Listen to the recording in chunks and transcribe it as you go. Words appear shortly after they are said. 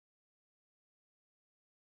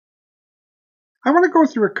I want to go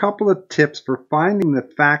through a couple of tips for finding the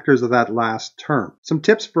factors of that last term. Some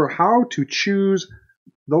tips for how to choose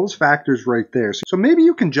those factors right there. So maybe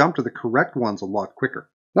you can jump to the correct ones a lot quicker.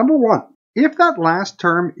 Number one, if that last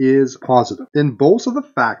term is positive, then both of the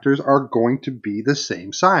factors are going to be the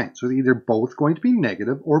same sign. So they're either both going to be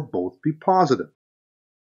negative or both be positive.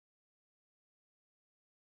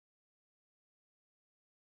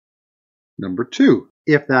 Number two,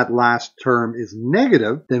 if that last term is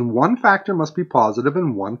negative, then one factor must be positive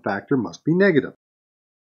and one factor must be negative.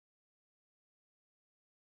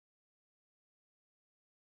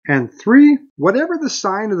 And three, whatever the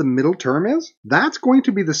sign of the middle term is, that's going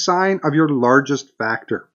to be the sign of your largest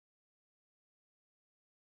factor.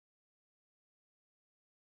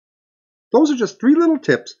 Those are just 3 little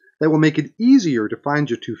tips that will make it easier to find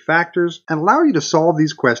your 2 factors and allow you to solve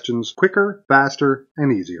these questions quicker, faster,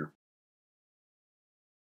 and easier.